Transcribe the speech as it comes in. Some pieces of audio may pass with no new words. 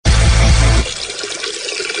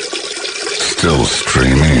Still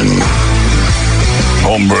streaming.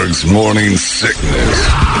 Holmberg's Morning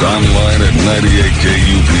Sickness. Online at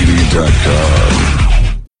 98kupd.com.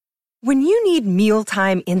 When you need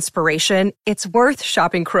mealtime inspiration, it's worth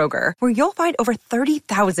shopping Kroger, where you'll find over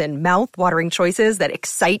 30,000 mouth-watering choices that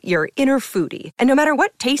excite your inner foodie. And no matter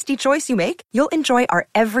what tasty choice you make, you'll enjoy our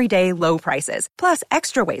everyday low prices, plus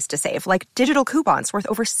extra ways to save, like digital coupons worth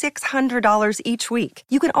over $600 each week.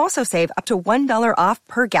 You can also save up to $1 off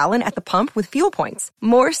per gallon at the pump with fuel points.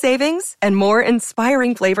 More savings and more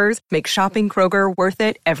inspiring flavors make shopping Kroger worth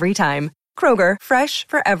it every time. Kroger, fresh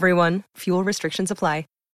for everyone. Fuel restrictions apply.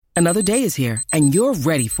 Another day is here, and you're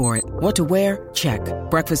ready for it. What to wear? Check.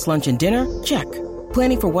 Breakfast, lunch, and dinner? Check.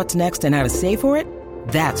 Planning for what's next and how to save for it?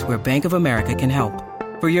 That's where Bank of America can help.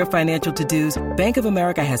 For your financial to-dos, Bank of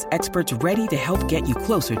America has experts ready to help get you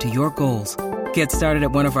closer to your goals. Get started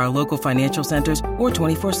at one of our local financial centers or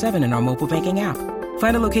 24/7 in our mobile banking app.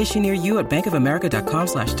 Find a location near you at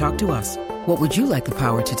bankofamerica.com/talktous. What would you like the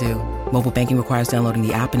power to do? Mobile banking requires downloading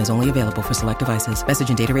the app and is only available for select devices. Message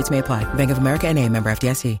and data rates may apply. Bank of America N.A., member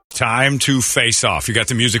FDIC. Time to face off. You got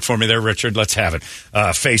the music for me there, Richard? Let's have it.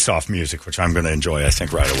 Face off music, which I'm going to enjoy, I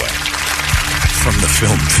think, right away. From the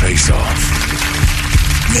film Face Off,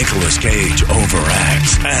 Nicolas Cage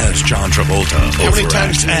overacts as John Travolta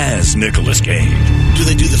overacts as Nicolas Cage. Do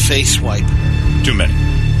they do the face swipe? Too many.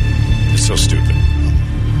 It's so stupid.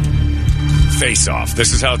 Face off.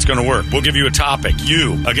 This is how it's going to work. We'll give you a topic.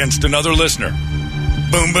 You against another listener.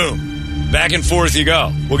 Boom, boom. Back and forth you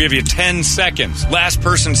go. We'll give you 10 seconds. Last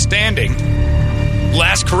person standing,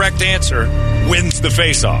 last correct answer wins the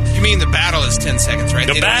face off. You mean the battle is 10 seconds, right?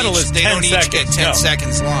 The battle is 10 seconds. They don't each get 10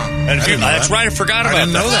 seconds long. And that's right. I forgot about that. I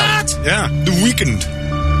didn't know that. Yeah. The weekend.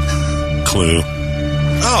 Clue.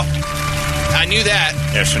 Oh. I knew that.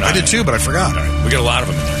 Yes, and I did too, but I forgot. All right. We got a lot of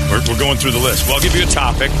them in there. We're going through the list. Well, I'll give you a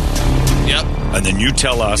topic. Yep. And then you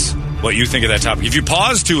tell us what you think of that topic. If you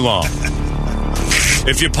pause too long,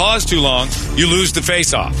 you lose the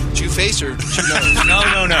face-off. Two-face or two-nose? No.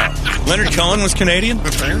 Leonard Cohen was Canadian?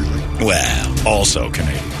 Apparently. Well, also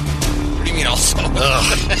Canadian. What do you mean also?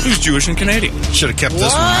 Who's Jewish and Canadian? Should have kept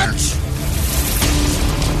this one there.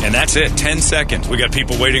 And that's it. 10 seconds. We got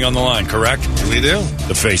people waiting on the line, correct? We do.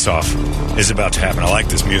 The face-off is about to happen. I like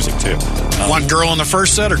this music, too. One girl in the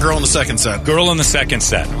first set or girl in the second set? Girl in the second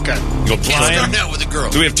set. Okay. Go Can't start out with a girl.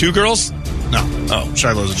 Do we have two girls? No. Oh.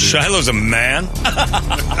 Shiloh's a dude. Shiloh's a man?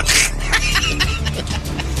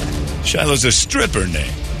 Shiloh's a stripper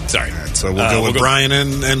name. Sorry. All right, so we'll go with Brian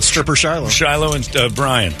and stripper Shiloh. Shiloh and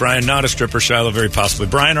Brian. Brian, not a stripper. Shiloh, very possibly.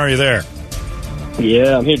 Brian, are you there?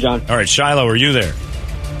 Yeah, I'm here, John. All right, Shiloh, are you there?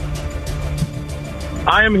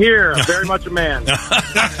 I am here. Very much a man.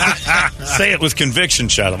 Say it with conviction,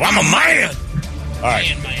 Shiloh. I'm a man. All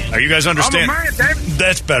right. Man. Are you guys understand? I'm a man, David.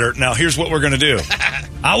 That's better. Now, here's what we're going to do.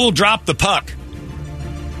 I will drop the puck.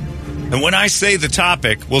 And when I say the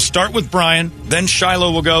topic, we'll start with Brian, then Shiloh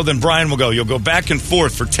will go, then Brian will go. You'll go back and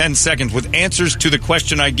forth for 10 seconds with answers to the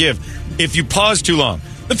question I give. If you pause too long,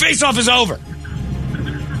 the face-off is over.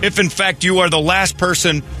 If, in fact, you are the last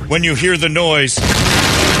person when you hear the noise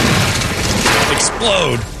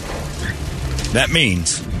explode, that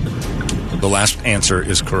means the last answer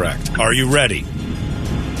is correct. Are you ready?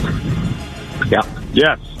 Yeah.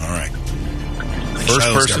 Yes. All right.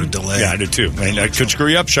 First person. Got a delay. Yeah, I do too. I could screw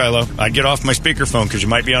you up, Shiloh. I'd get off my speakerphone because you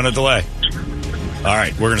might be on a delay. All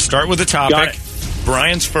right. We're going to start with the topic.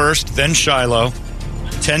 Brian's first, then Shiloh.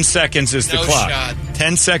 10 seconds is the clock. Shot.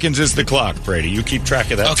 10 seconds is the clock, Brady. You keep track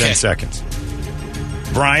of that. Okay. 10 seconds.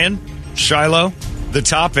 Brian, Shiloh, the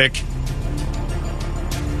topic,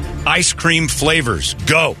 ice cream flavors.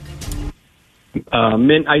 Go.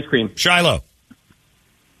 Mint ice cream. Shiloh.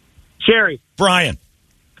 Cherry. Brian.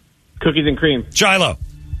 Cookies and cream. Shiloh.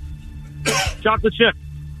 Chocolate chip.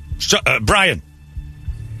 Brian.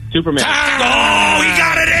 Superman. Oh, he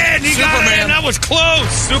got it in. He got it in. That was close.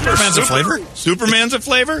 Superman's a flavor? Superman's a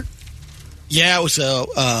flavor? Yeah, it was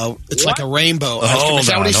it's like a rainbow. Hold Is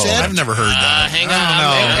that what he on, said? I've never heard that. Hang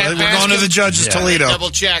on. We're going to the judges, Toledo. Double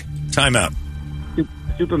check. Time out.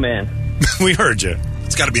 Superman. We heard you.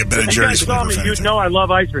 It's got to be a Ben and If you guys Jerry's saw flavor. me, you'd know I love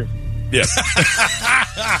ice cream. Yeah.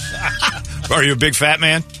 Are you a big fat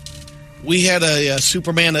man? We had a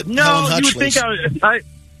Superman at No, Helen you would Hutchley's. think I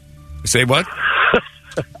Say what?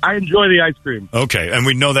 I enjoy the ice cream. Okay, and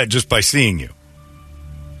we know that just by seeing you.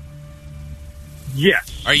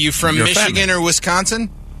 Yes. Are you from You're a fat Michigan man. or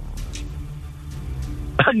Wisconsin?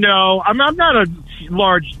 No, I'm not a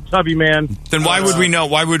large, tubby man. Then why would we know?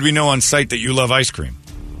 Why would we know on site that you love ice cream?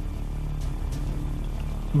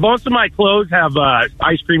 Most of my clothes have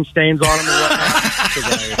ice cream stains on them. And whatnot.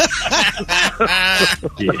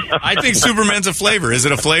 I think Superman's a flavor. Is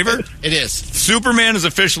it a flavor? It is. Superman is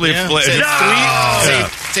officially a flavor.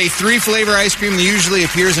 It's a three-flavor ice cream that usually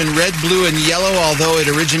appears in red, blue, and yellow, although it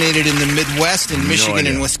originated in the Midwest, in Michigan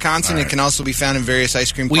and Wisconsin. It can also be found in various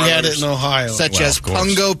ice cream parlors. We had it in Ohio. Such as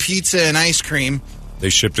Pungo Pizza and Ice Cream. They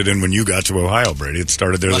shipped it in when you got to Ohio, Brady. It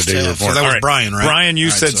started there the day you were born. So that was Brian, right? Brian, you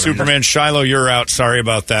said Superman. Shiloh, you're out. Sorry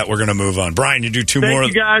about that. We're going to move on. Brian, you do two more.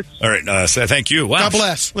 Thank you, guys. All right. Thank you. Wow. God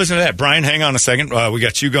bless. Listen to that. Brian, hang on a second. We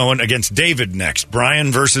got you going against David next.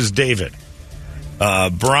 Brian versus David.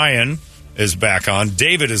 Brian is back on.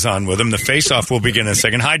 David is on with him. The face-off will begin in a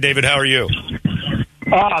second. Hi, David. How are you?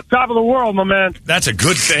 Top of the world, my man. That's a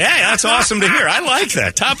good thing. Hey, that's awesome to hear. I like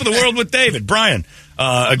that. Top of the world with David. Brian,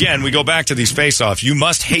 again, we go back to these face-offs. You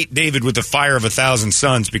must hate David with the fire of 1,000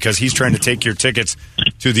 suns because he's trying to take your tickets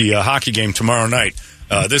to the hockey game tomorrow night.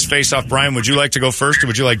 This face-off, Brian, would you like to go first or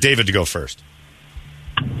would you like David to go first?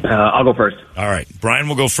 I'll go first. All right. Brian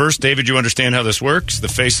will go first. David, you understand how this works. The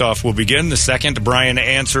face-off will begin. The second, Brian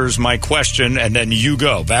answers my question, and then you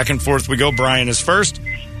go. Back and forth we go. Brian is first.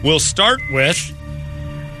 We'll start with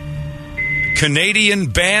Canadian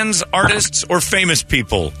bands, artists, or famous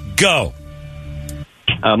people. Go.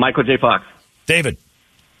 Michael J. Fox. David.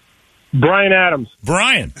 Bryan Adams.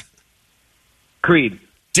 Brian. Creed.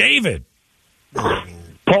 David.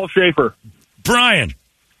 Paul Schaefer. Brian.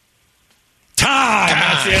 Time.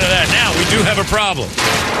 That's the end of that. Now, we do have a problem.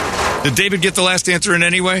 Did David get the last answer in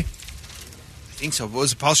any way? I think so. What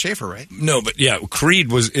was it? Paul Schaefer, right? No, but yeah,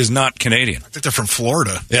 Creed is not Canadian. I think they're from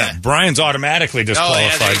Florida. Yeah, Brian's automatically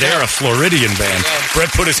disqualified. They're a Floridian band. Brett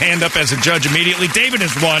put his hand up as a judge immediately. David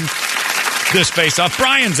has won this face-off.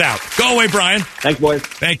 Brian's out. Go away, Brian. Thanks, boys.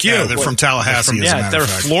 Thank you. Yeah, they're from Tallahassee, as a matter they're of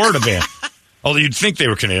a fact. Florida band. Although you'd think they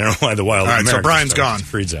were Canadian. I don't know why the Wild All right, Americans so Brian's started. gone.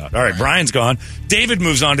 Creed's out. All right, Brian's gone. David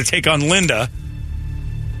moves on to take on Linda.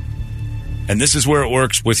 And this is where it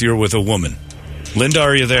works with a woman. Linda,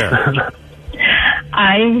 are you there?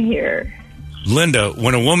 I'm here. Linda,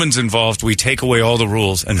 when a woman's involved, we take away all the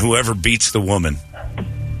rules, and whoever beats the woman.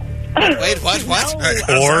 Wait, what?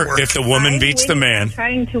 Or if the woman beats the man. I'm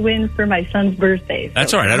trying to win for my son's birthday. So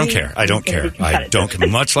That's all right. I don't care. I don't care. I don't care.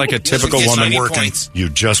 Much like a typical woman, you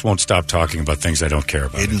just won't stop talking about things I don't care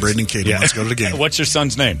about. Aiden, Braden, and Katie, let's go to the game. What's your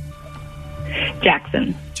son's name?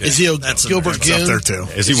 Jackson. Is he a Gilbert That's Goon? up there, too.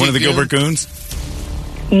 Is he one of the Gilbert Goons?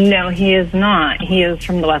 No, he is not. He is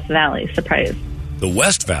from the West Valley. Surprise. The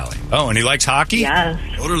West Valley. Oh, and he likes hockey? Yes.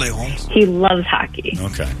 Totally, Holmes. He loves hockey.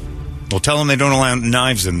 Okay. Well, tell him they don't allow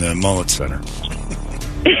knives in the Mullet Center.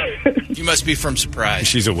 You must be from Surprise.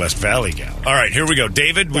 She's a West Valley gal. All right, here we go.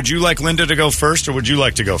 David, would you like Linda to go first, or would you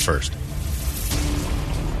like to go first?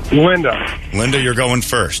 Linda. Linda, you're going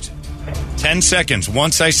first. 10 seconds.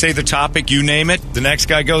 Once I say the topic, you name it. The next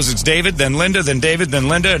guy goes, it's David, then Linda, then David, then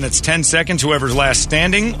Linda, and it's 10 seconds. Whoever's last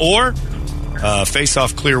standing or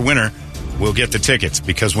face-off clear winner will get the tickets.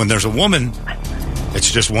 Because when there's a woman,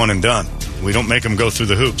 it's just one and done. We don't make them go through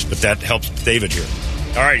the hoops, but that helps David here.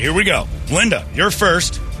 All right, here we go. Linda, you're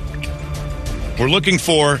first. We're looking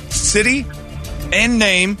for city and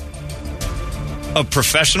name of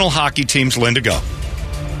professional hockey teams. Linda, go.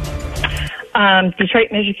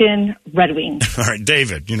 Detroit, Michigan, Red Wings. All right,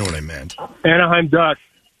 David, you know what I meant. Anaheim Ducks.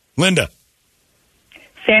 Linda.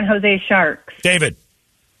 San Jose Sharks. David.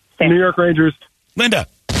 New York Rangers. Linda.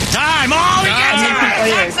 Time. Oh, he gets it.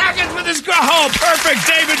 10 seconds with his goal. Oh, perfect.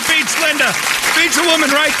 David beats Linda. Beats a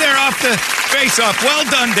woman right there off the face-off. Well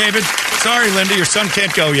done, David. Sorry, Linda, your son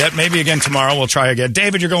can't go yet. Maybe again tomorrow. We'll try again.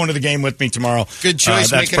 David, you're going to the game with me tomorrow. Good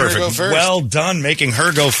choice, that's making perfect. her go first. Well done, making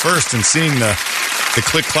her go first and seeing the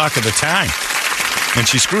click-clock of the time. And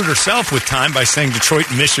she screwed herself with time by saying Detroit,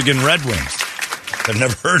 Michigan Red Wings. I've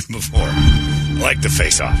never heard before. I like the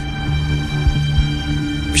face-off.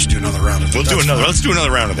 We should do another round of that. Let's do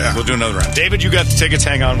another round of that. Yeah. We'll do another round. David, you got the tickets.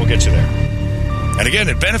 Hang on. We'll get you there. And again,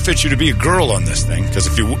 it benefits you to be a girl on this thing because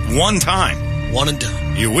if you one time, one and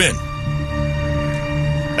done, you win.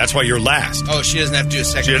 That's why you're last. Oh, she doesn't have to do a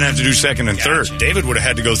second. She didn't have to do second and third. David would have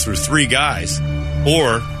had to go through 3 guys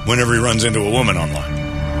or whenever he runs into a woman online.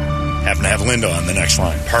 Happen to have Linda on the next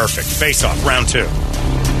line. Perfect. Face off. Round 2.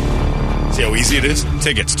 See how easy it is?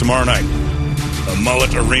 Tickets tomorrow night. The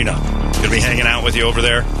Mullet Arena. Going to be hanging out with you over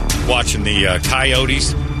there, watching the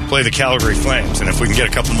Coyotes play the Calgary Flames. And if we can get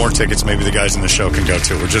a couple more tickets, maybe the guys in the show can go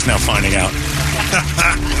too. We're just now finding out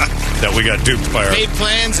that we got duped by our... Made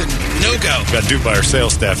plans and no go. Got duped by our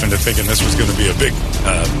sales staff into thinking this was going to be a big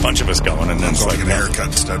bunch of us going. And then it's like... get a haircut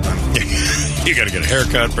instead, man. You got to get a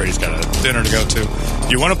haircut. Brady's got a dinner to go to.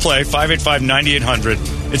 If you want to play,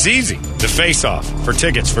 585-9800. It's easy. The face-off for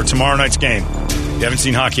tickets for tomorrow night's game. You haven't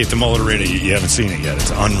seen hockey at the Mullet Arena. You haven't seen it yet.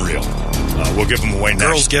 It's unreal. We'll give them away next.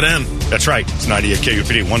 Girls, get in. That's right. It's 98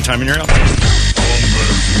 KUPD. One time in your house.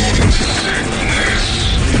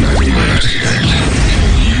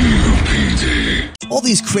 All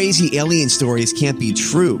these crazy alien stories can't be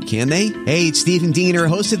true, can they? Hey, it's Stephen Diener,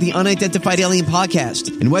 host of the Unidentified Alien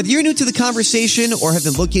Podcast. And whether you're new to the conversation or have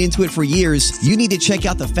been looking into it for years, you need to check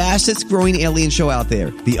out the fastest growing alien show out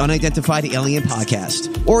there, the Unidentified Alien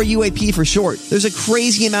Podcast, or UAP for short. There's a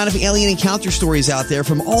crazy amount of alien encounter stories out there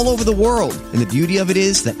from all over the world. And the beauty of it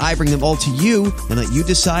is that I bring them all to you and let you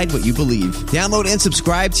decide what you believe. Download and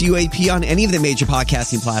subscribe to UAP on any of the major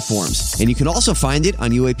podcasting platforms. And you can also find it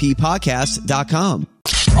on UAPpodcast.com.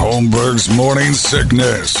 Holmberg's Morning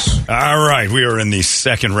Sickness. All right, we are in the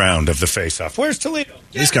second round of the face-off. Where's Toledo?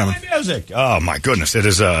 He's coming. Music. Oh, my goodness. It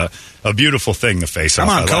is a beautiful thing, the face-off.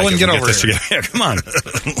 Come on, Cohen, get over here. Yeah, come on,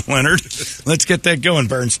 Leonard. Let's get that going,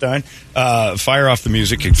 Bernstein. Fire off the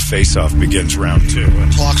music and face-off begins round 2.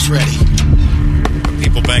 And Clock's ready.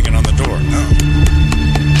 people banging on the door. No.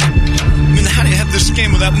 I mean, how do you have this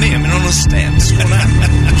game without me? I mean, I don't understand. What's going on?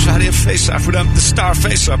 So how do you face-off without the star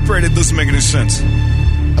face-off? Brady, it doesn't make any sense.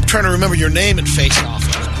 I'm trying to remember your name in Face Off.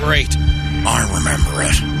 It was great. I remember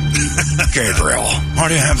it. Gabriel, why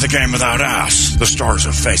do you have the game without us? The stars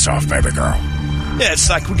of Face Off, baby girl. Yeah, it's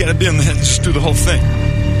like we got to be in the just do the whole thing.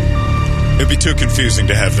 It'd be too confusing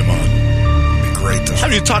to have them on. It'd be great, though. How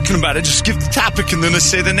are you talking about it? Just give the topic and then let's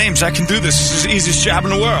say the names. I can do this. This is the easiest job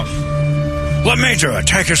in the world. Let me do it.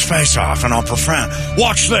 Take his face off, and I'll pretend.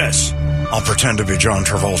 Watch this. I'll pretend to be John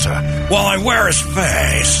Travolta while I wear his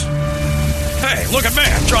face. Hey, look at me.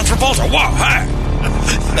 I'm John Travolta. Wow, hey.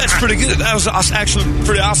 That's pretty good. That was actually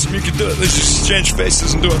pretty awesome. You could do it. Let's just exchange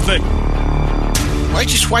faces and do a thing.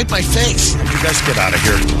 Why'd you swipe my face? You guys get out of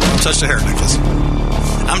here. Don't touch the hair, Nicholas.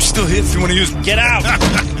 I'm still here if you want to use... Get out!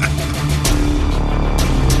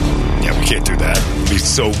 Yeah, we can't do that. It'd be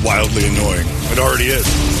so wildly annoying. It already is.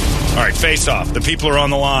 All right, face off. The people are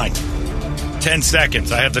on the line. 10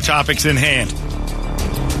 seconds. I have the topics in hand.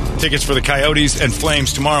 Tickets for the Coyotes and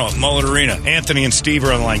Flames tomorrow at Mullet Arena. Anthony and Steve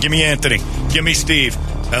are on the line. Give me Anthony. Give me Steve.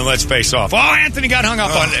 And let's face off. Oh, Anthony got hung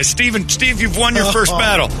up on. Steve, you've won your first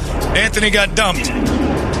battle. Anthony got dumped.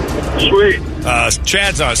 Sweet.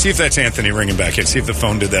 Chad's on. See if that's Anthony ringing back in. See if the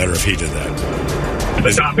phone did that or if he did that.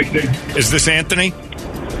 Is this Anthony?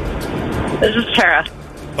 This is Tara.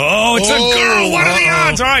 Oh, it's a girl. What are the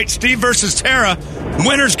odds? All right, Steve versus Tara.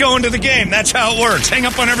 Winner's going to the game. That's how it works. Hang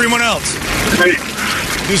up on everyone else. Hey.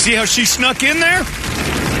 You see how she snuck in there?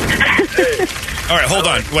 All right, hold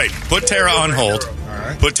on. Wait. Put Tara on hold. All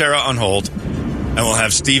right. Put Tara on hold. And we'll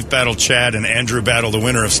have Steve battle Chad and Andrew battle the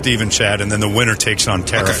winner of Steve and Chad. And then the winner takes on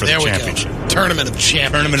Tara for the championship. Go. Tournament of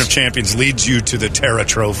Champions. Tournament of Champions leads you to the Tara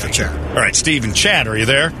Trophy. Gotcha. All right, Steve and Chad, are you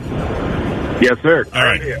there? Yes, sir. All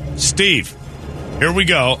right. Steve, here we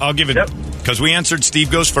go. I'll give it, because we answered Steve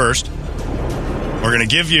goes first. We're going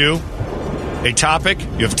to give you a topic.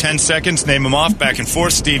 You have 10 seconds. Name them off, back and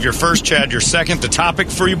forth. Steve, you're first. Chad, you're second. The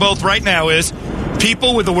topic for you both right now is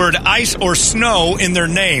people with the word ice or snow in their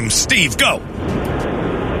names. Steve, go.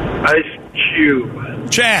 Ice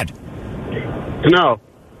Cube. Chad. Snow.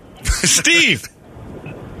 Steve.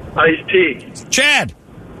 Ice Tea. Chad.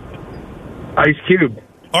 Ice Cube.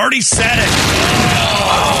 Already said it.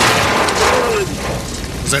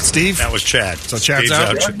 Was that Steve? That was Chad. So Chad's Steve's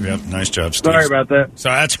out? Yep, nice job, Steve. Sorry about that. So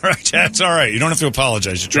that's all right. That's all right. You don't have to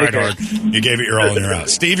apologize. You tried hard. You gave it your all and you're out.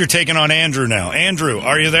 Steve, you're taking on Andrew now. Andrew,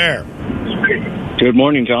 are you there? Good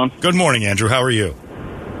morning, John. Good morning, Andrew. How are you?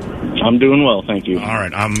 I'm doing well, thank you. All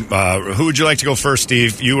right. Who would you like to go first,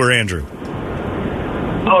 Steve? You or Andrew?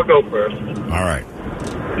 I'll go first. All right.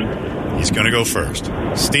 He's going to go first.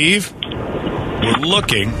 Steve, we're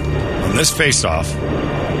looking on this face-off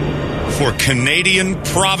for Canadian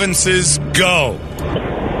provinces. Go.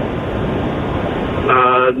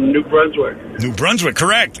 New Brunswick. New Brunswick,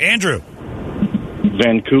 correct. Andrew.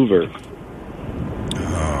 Vancouver.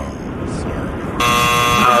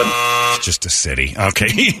 It's just a city. Okay,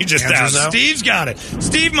 he just Andrew's out. out. Steve's got it.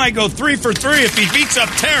 Steve might go 3 for 3 if he beats up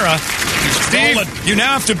Tara. Steve, you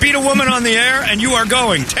now have to beat a woman on the air, and you are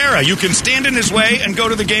going. Tara, you can stand in his way and go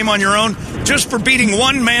to the game on your own just for beating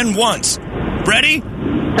one man once. Ready?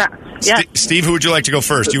 Yeah. Steve, who would you like to go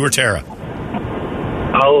first? You or Tara?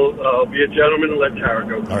 I'll be a gentleman and let Tara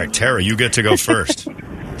go. All right, Tara, you get to go first.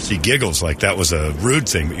 She giggles like that was a rude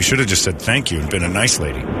thing, but you should have just said thank you and been a nice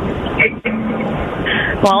lady.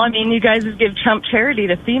 Well, I mean, you guys give chump charity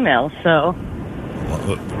to females, so.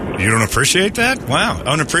 Well, you don't appreciate that? Wow.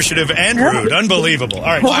 Unappreciative and rude. Unbelievable. All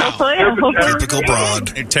right. Wow. Typical broad.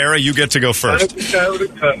 Hey, Tara, you get to go first.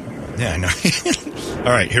 Yeah, I know.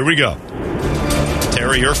 All right, here we go.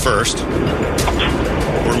 Tara, you're first.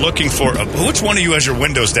 We're looking for which one of you has your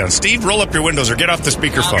windows down? Steve, roll up your windows or get off the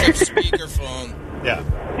speakerphone. Speakerphone. Yeah.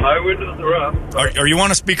 My windows are up. Are you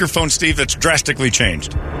on a speakerphone, Steve? That's drastically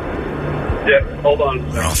changed. Yeah, hold on.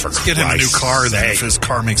 Oh, for Get him a new Christ's car then sake. if his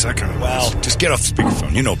car makes that kind of Well, just get off the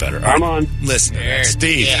speakerphone. You know better. All I'm right. on. Listen,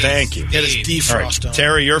 Steve, thank you. Get his All right, defrost on.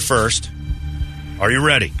 Tara, you're first. Are you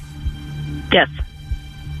ready? Yes.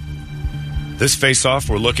 This face-off,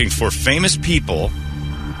 we're looking for famous people.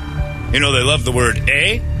 You know, they love the word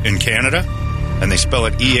A in Canada, and they spell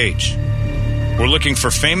it E-H. We're looking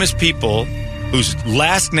for famous people whose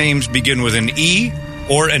last names begin with an E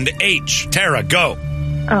or an H. Tara, go.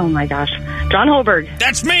 Oh, my gosh. John Holberg.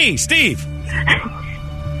 That's me, Steve.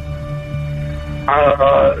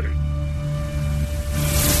 I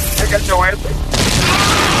got no answer.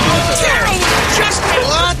 Tara, just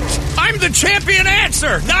what? I'm the champion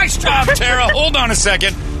answer. Nice job, Tara. Hold on a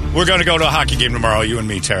second. We're going to go to a hockey game tomorrow, you and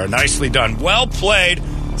me, Tara. Nicely done. Well played.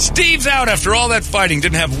 Steve's out after all that fighting.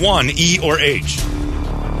 Didn't have one E or H.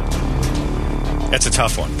 That's a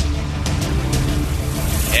tough one.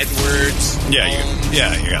 Edwards.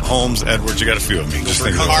 Yeah, you got Holmes, Edwards. You got a few of them. Just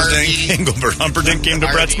think of Hardy. Engelbert Humperdinck came to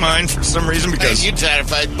Brett's mind for some reason because You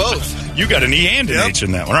identified both. you got an E and an H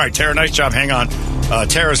in that one. All right, Tara, nice job. Hang on.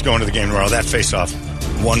 Tara's going to the game tomorrow. That face-off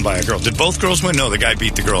won by a girl. Did both girls win? No, the guy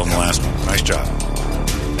beat the girl in the last one. Nice job.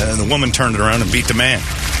 And then the woman turned it around and beat the man.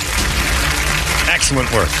 Excellent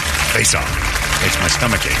work. Face-off. Makes my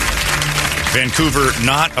stomach ache. Vancouver,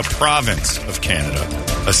 not a province of Canada,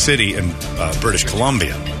 a city in British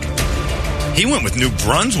Columbia. He went with New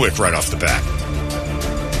Brunswick right off the bat.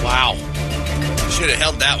 Wow. Should have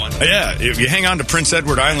held that one. Yeah, you hang on to Prince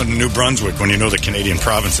Edward Island and New Brunswick when you know the Canadian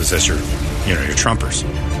provinces as your trumpers.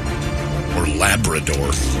 Or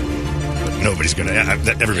Labrador. But nobody's going to,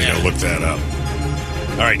 everybody's going to look that up.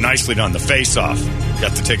 All right, nicely done. The face-off.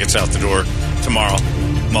 Got the tickets out the door tomorrow.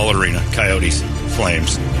 Mullet Arena, Coyotes,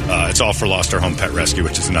 Flames. It's all for Lost Our Home Pet Rescue,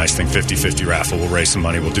 which is a nice thing. 50-50 raffle. We'll raise some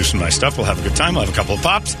money. We'll do some nice stuff. We'll have a good time. We'll have a couple of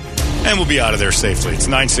pops. And we'll be out of there safely. It's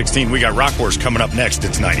 9:16. We got Rock Wars coming up next.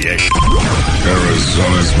 It's 98.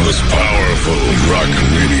 Arizona's most powerful rock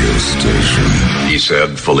radio station. He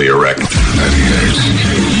said fully erect.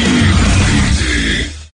 98.